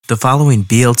The following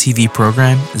BLTV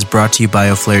program is brought to you by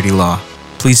O'Flaherty Law.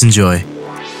 Please enjoy.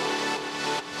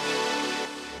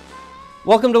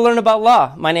 Welcome to Learn About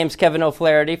Law. My name is Kevin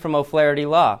O'Flaherty from O'Flaherty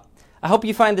Law. I hope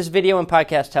you find this video and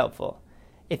podcast helpful.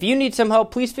 If you need some help,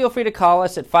 please feel free to call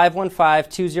us at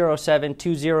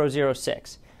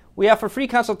 515-207-2006. We offer free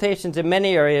consultations in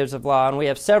many areas of law, and we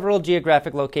have several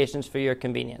geographic locations for your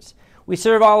convenience. We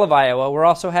serve all of Iowa. We're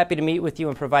also happy to meet with you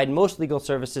and provide most legal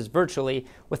services virtually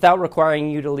without requiring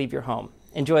you to leave your home.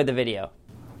 Enjoy the video.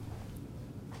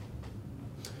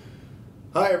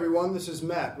 Hi everyone, this is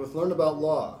Matt with Learn About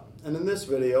Law, and in this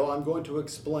video I'm going to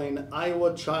explain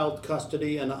Iowa child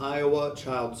custody and Iowa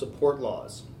child support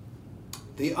laws.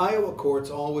 The Iowa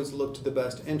courts always look to the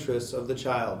best interests of the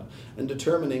child in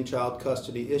determining child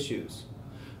custody issues.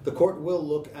 The court will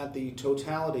look at the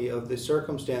totality of the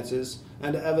circumstances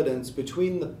and evidence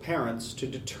between the parents to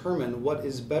determine what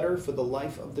is better for the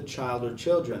life of the child or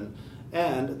children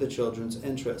and the children's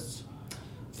interests.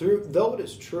 Though it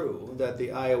is true that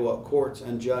the Iowa courts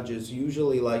and judges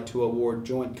usually like to award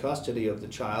joint custody of the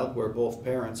child where both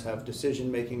parents have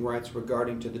decision-making rights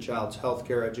regarding to the child's health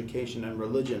care, education, and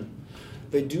religion,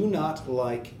 they do not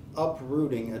like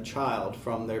uprooting a child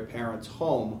from their parents'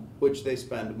 home, which they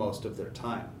spend most of their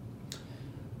time.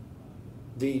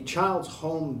 The child's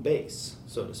home base,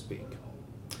 so to speak.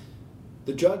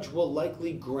 The judge will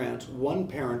likely grant one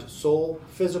parent sole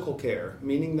physical care,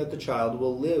 meaning that the child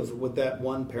will live with that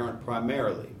one parent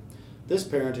primarily. This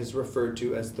parent is referred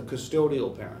to as the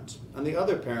custodial parent, and the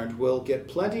other parent will get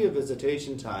plenty of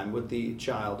visitation time with the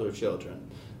child or children.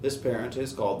 This parent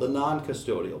is called the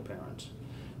non-custodial parent.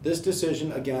 This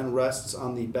decision again rests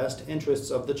on the best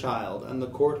interests of the child, and the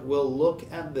court will look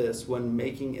at this when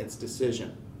making its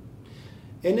decision.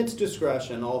 In its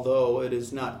discretion, although it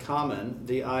is not common,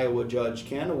 the Iowa judge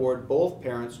can award both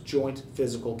parents joint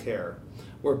physical care,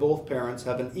 where both parents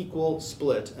have an equal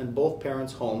split and both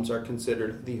parents' homes are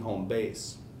considered the home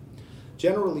base.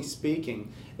 Generally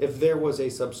speaking, if there was a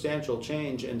substantial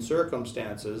change in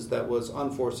circumstances that was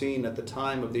unforeseen at the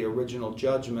time of the original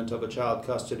judgment of a child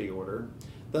custody order,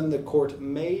 then the court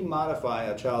may modify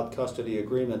a child custody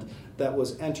agreement that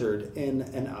was entered in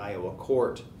an Iowa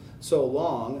court, so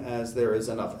long as there is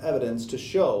enough evidence to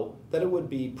show that it would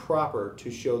be proper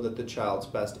to show that the child's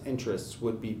best interests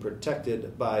would be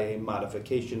protected by a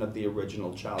modification of the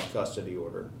original child custody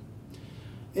order.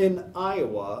 In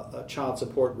Iowa, child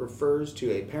support refers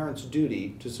to a parent's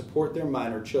duty to support their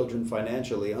minor children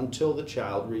financially until the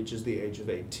child reaches the age of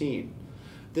 18.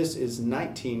 This is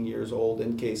 19 years old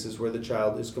in cases where the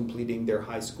child is completing their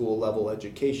high school level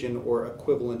education or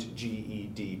equivalent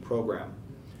GED program.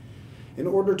 In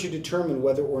order to determine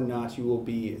whether or not you will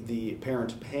be the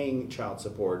parent paying child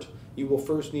support, you will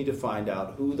first need to find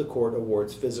out who the court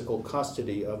awards physical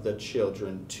custody of the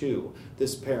children to.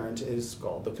 This parent is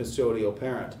called the custodial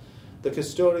parent. The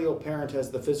custodial parent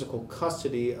has the physical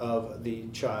custody of the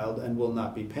child and will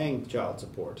not be paying child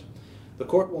support. The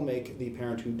court will make the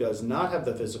parent who does not have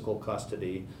the physical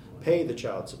custody pay the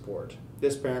child support.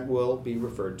 This parent will be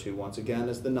referred to once again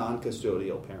as the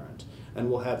non-custodial parent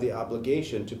and will have the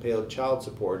obligation to pay child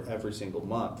support every single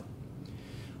month.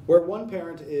 Where one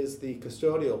parent is the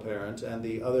custodial parent and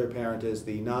the other parent is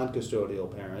the non-custodial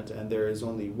parent and there is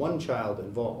only one child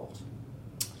involved,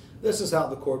 this is how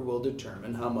the court will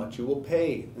determine how much you will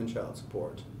pay in child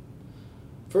support.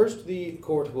 First, the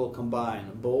court will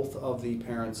combine both of the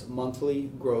parents' monthly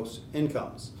gross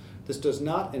incomes. This does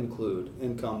not include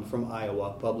income from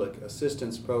Iowa public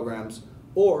assistance programs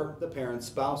or the parent's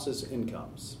spouse's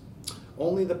incomes.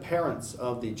 Only the parents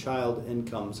of the child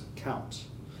incomes count.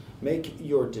 Make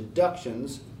your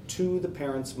deductions to the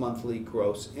parents' monthly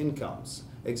gross incomes.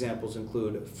 Examples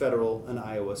include federal and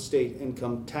Iowa state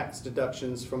income tax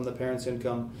deductions from the parent's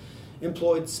income,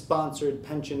 employed-sponsored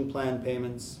pension plan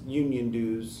payments, union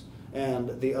dues,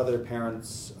 and the other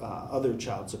parents' other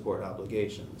child support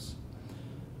obligations.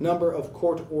 Number of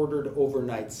court-ordered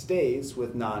overnight stays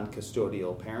with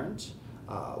non-custodial parent,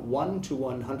 1 to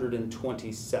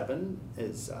 127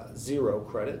 is 0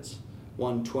 credit,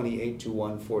 128 to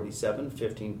 147,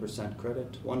 15%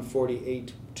 credit,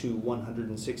 148 to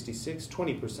 166,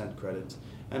 20% credit,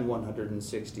 and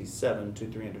 167 to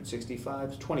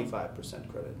 365, 25%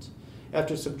 credit.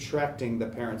 After subtracting the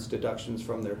parents' deductions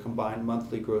from their combined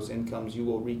monthly gross incomes, you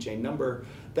will reach a number.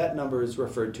 That number is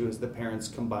referred to as the parents'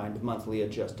 combined monthly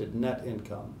adjusted net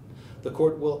income. The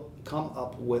court will come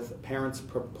up with parents'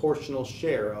 proportional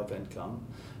share of income.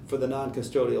 For the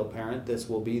non-custodial parent, this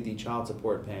will be the child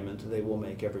support payment they will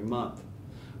make every month.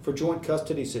 For joint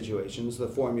custody situations, the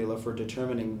formula for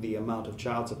determining the amount of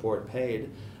child support paid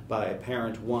by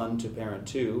parent 1 to parent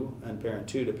 2 and parent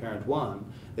 2 to parent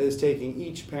 1 is taking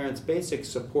each parent's basic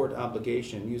support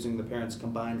obligation using the parents'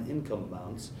 combined income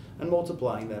amounts and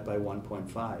multiplying that by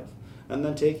 1.5, and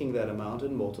then taking that amount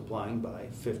and multiplying by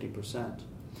 50%.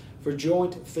 For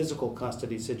joint physical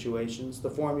custody situations,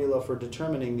 the formula for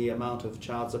determining the amount of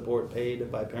child support paid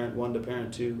by parent 1 to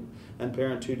parent 2 and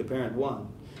parent 2 to parent 1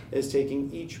 is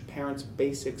taking each parent's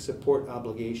basic support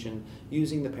obligation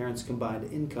using the parents' combined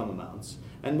income amounts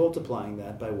and multiplying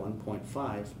that by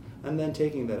 1.5, and then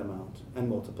taking that amount and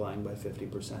multiplying by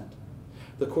 50%.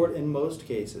 The court in most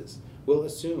cases will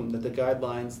assume that the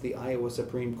guidelines the Iowa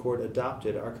Supreme Court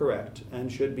adopted are correct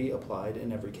and should be applied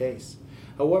in every case.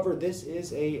 However, this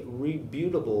is a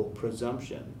rebutable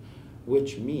presumption,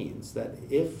 which means that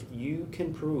if you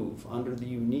can prove under the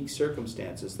unique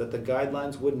circumstances that the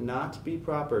guidelines would not be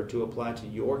proper to apply to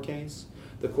your case,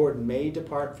 the court may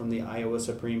depart from the Iowa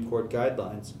Supreme Court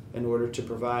guidelines in order to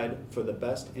provide for the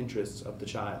best interests of the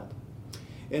child.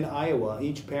 In Iowa,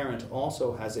 each parent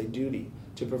also has a duty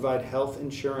to provide health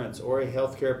insurance or a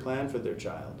health care plan for their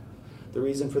child. The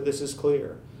reason for this is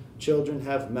clear. Children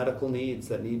have medical needs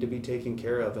that need to be taken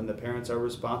care of, and the parents are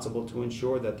responsible to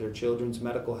ensure that their children's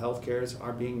medical health cares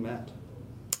are being met.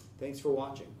 Thanks for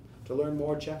watching. To learn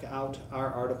more, check out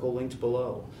our article linked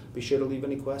below. Be sure to leave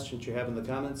any questions you have in the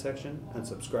comments section and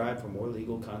subscribe for more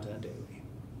legal content daily.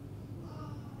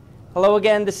 Hello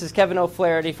again, this is Kevin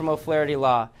O'Flaherty from O'Flaherty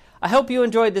Law. I hope you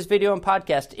enjoyed this video and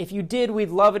podcast. If you did, we'd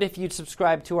love it if you'd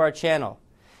subscribe to our channel.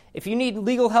 If you need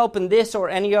legal help in this or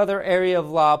any other area of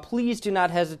law, please do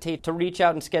not hesitate to reach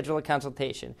out and schedule a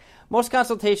consultation. Most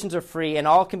consultations are free and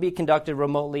all can be conducted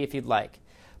remotely if you'd like.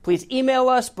 Please email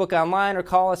us, book online, or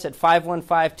call us at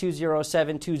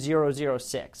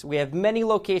 515-207-2006. We have many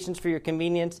locations for your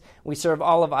convenience. We serve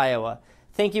all of Iowa.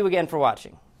 Thank you again for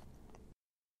watching.